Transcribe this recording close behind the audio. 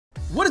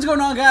What is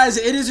going on, guys?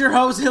 It is your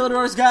host,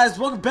 Heilodoros, guys.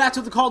 Welcome back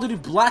to the Call of Duty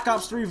Black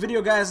Ops 3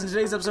 video, guys. In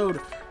today's episode,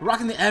 we're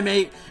rocking the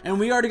M8, and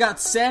we already got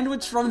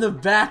sandwiched from the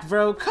back,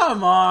 bro.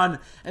 Come on.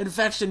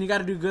 Infection, you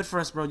gotta do good for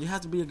us, bro. You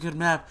have to be a good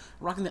map.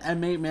 We're rocking the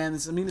M8, man.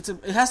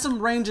 It has some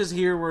ranges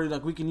here where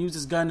like we can use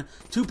this gun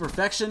to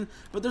perfection,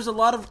 but there's a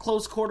lot of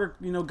close quarter,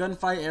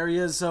 gunfight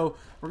areas, so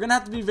we're gonna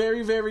have to be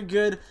very, very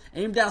good.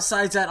 Aim down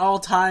sights at all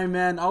time,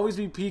 man. Always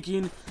be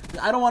peeking.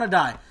 I don't want to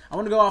die. I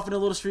want to go off in a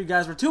little streak,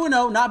 guys. We're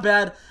 2-0, not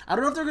bad. I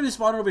don't know if they're going to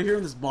spawn over here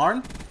in this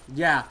barn.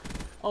 Yeah.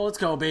 Oh, let's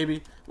go,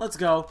 baby. Let's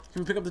go.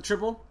 Can we pick up the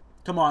triple?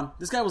 Come on.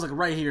 This guy was like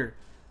right here.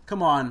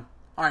 Come on.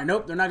 Alright,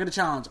 nope. They're not going to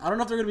challenge. I don't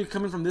know if they're going to be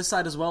coming from this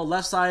side as well.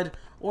 Left side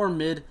or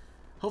mid.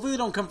 Hopefully they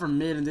don't come from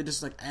mid and they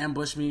just like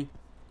ambush me.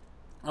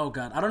 Oh,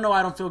 God. I don't know.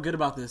 I don't feel good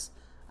about this.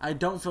 I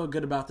don't feel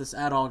good about this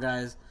at all,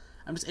 guys.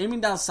 I'm just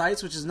aiming down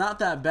sights, which is not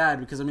that bad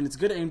because, I mean, it's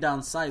good to aim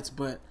down sights,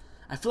 but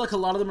I feel like a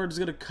lot of them are just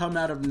going to come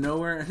out of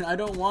nowhere, and I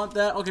don't want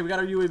that. Okay, we got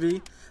our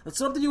UAV. Let's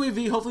set up the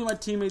UAV. Hopefully my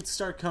teammates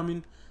start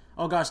coming.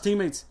 Oh, gosh,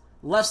 teammates.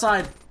 Left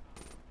side.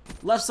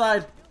 Left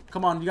side.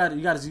 Come on, you got it.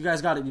 You got it. You guys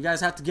got it. You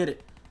guys have to get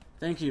it.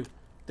 Thank you.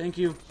 Thank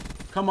you.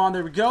 Come on,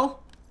 there we go.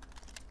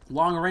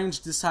 Long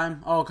range this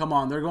time. Oh, come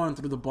on. They're going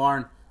through the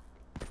barn.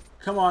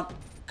 Come on.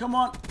 Come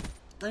on.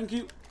 Thank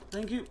you.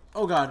 Thank you.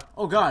 Oh, God.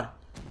 Oh, God.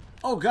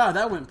 Oh, God,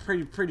 that went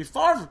pretty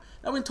far.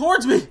 That went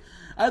towards me.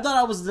 I thought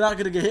I was not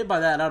going to get hit by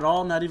that at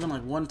all. Not even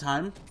like one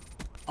time.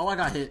 Oh, I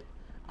got hit.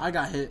 I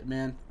got hit,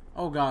 man.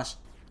 Oh, gosh.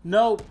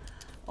 No.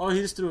 Oh,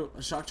 he just threw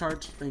a shock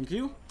charge. Thank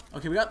you.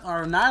 Okay, we got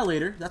our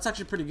Annihilator. That's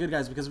actually pretty good,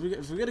 guys, because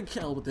if we get a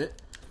kill with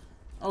it.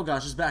 Oh,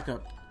 gosh, just back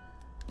up.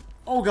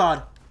 Oh,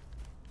 God.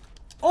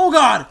 Oh,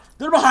 God.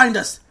 They're behind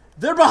us.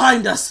 They're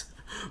behind us.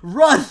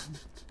 Run.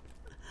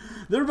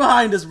 They're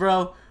behind us,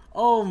 bro.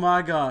 Oh,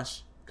 my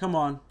gosh. Come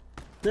on.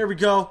 There we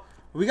go.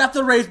 We got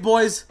the Wraith,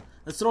 boys.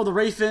 Let's throw the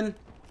Wraith in.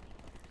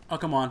 Oh,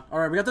 come on.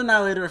 Alright, we got the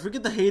Annihilator. If we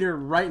get the Hater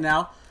right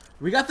now.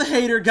 We got the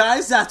Hater,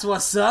 guys. That's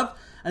what's up.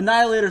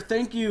 Annihilator,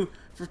 thank you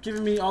for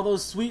giving me all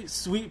those sweet,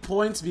 sweet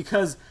points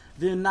because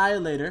the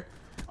Annihilator.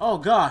 Oh,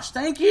 gosh.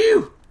 Thank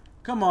you.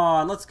 Come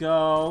on. Let's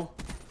go.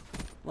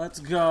 Let's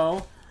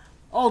go.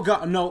 Oh,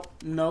 God. Nope.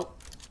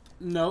 Nope.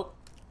 Nope.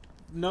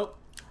 Nope.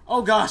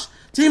 Oh, gosh.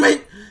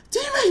 Teammate.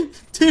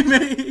 Teammate.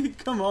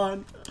 Teammate. Come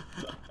on.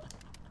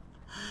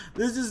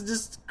 This is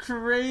just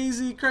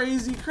crazy,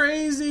 crazy,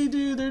 crazy,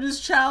 dude. They're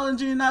just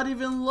challenging, not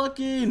even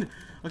looking.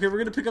 Okay, we're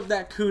going to pick up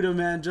that Kuda,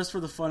 man, just for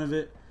the fun of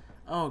it.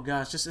 Oh,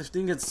 gosh, just if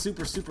things get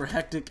super, super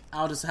hectic,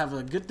 I'll just have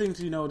a good thing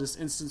to, just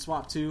instant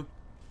swap to.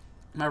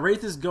 My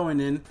Wraith is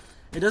going in.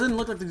 It doesn't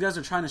look like the guys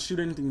are trying to shoot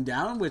anything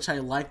down, which I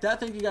like that.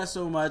 Thank you guys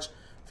so much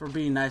for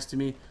being nice to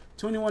me.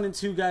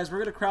 21-2, guys. We're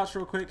going to crouch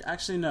real quick.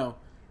 Actually, no.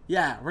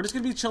 Yeah, we're just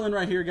going to be chilling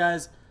right here,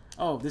 guys.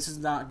 Oh, this is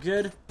not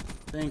good.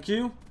 Thank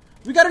you.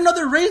 We got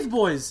another Wraith,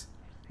 boys!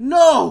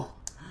 No!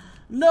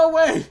 No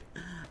way!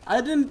 I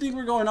didn't think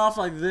we were going off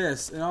like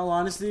this, in all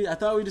honesty. I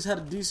thought we just had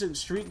a decent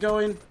streak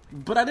going,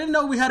 but I didn't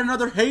know we had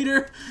another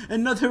Hater,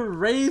 another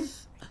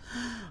Wraith.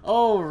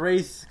 Oh,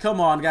 Wraith.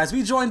 Come on, guys.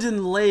 We joined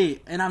in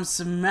late, and I'm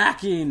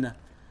smacking.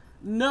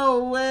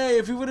 No way!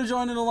 If we would have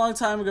joined in a long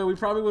time ago, we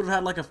probably would have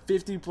had like a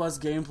 50-plus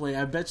gameplay.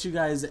 I bet you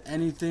guys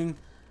anything.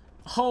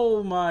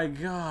 Oh my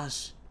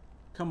gosh.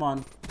 Come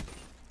on.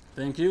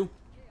 Thank you.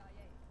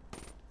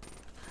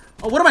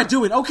 Oh, what am I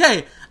doing?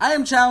 Okay, I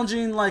am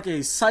challenging like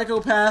a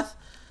psychopath.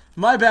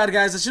 My bad,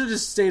 guys. I should have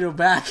just stayed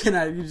back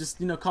and you just,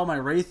 call my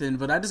Wraith in.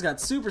 But I just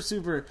got super,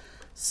 super,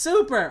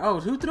 super. Oh,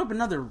 who threw up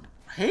another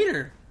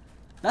Hater?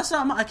 That's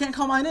not I can't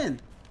call mine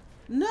in.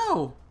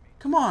 No.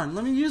 Come on.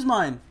 Let me use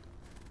mine.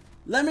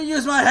 Let me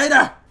use my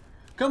Hater.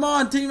 Come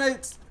on,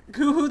 teammates.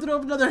 Who threw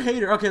up another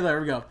Hater? Okay,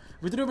 there we go.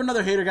 We threw up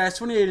another Hater, guys.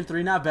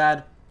 28-3. Not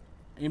bad.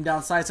 Aim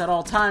down sights at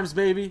all times,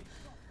 baby.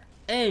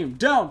 Aim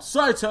down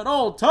sights at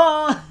all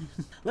times.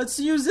 Let's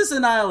use this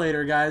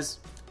Annihilator, guys.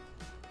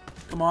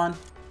 Come on.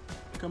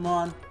 Come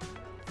on.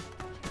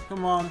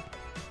 Come on.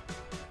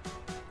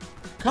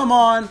 Come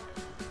on.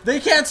 They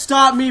can't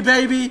stop me,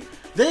 baby.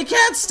 They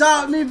can't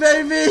stop me,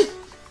 baby.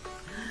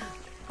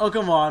 Oh,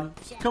 come on.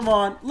 Come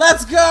on.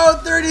 Let's go.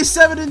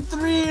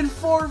 37-3 and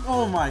 4.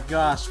 Oh, my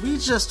gosh. We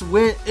just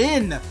went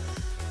in.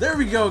 There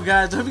we go,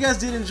 guys. I hope you guys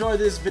did enjoy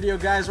this video,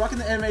 guys. Rocking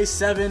the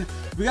MA7.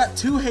 We got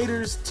 2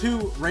 Haters,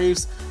 2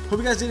 Wraiths. Hope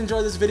you guys did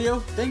enjoy this video.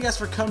 Thank you guys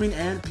for coming,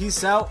 and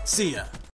peace out. See ya.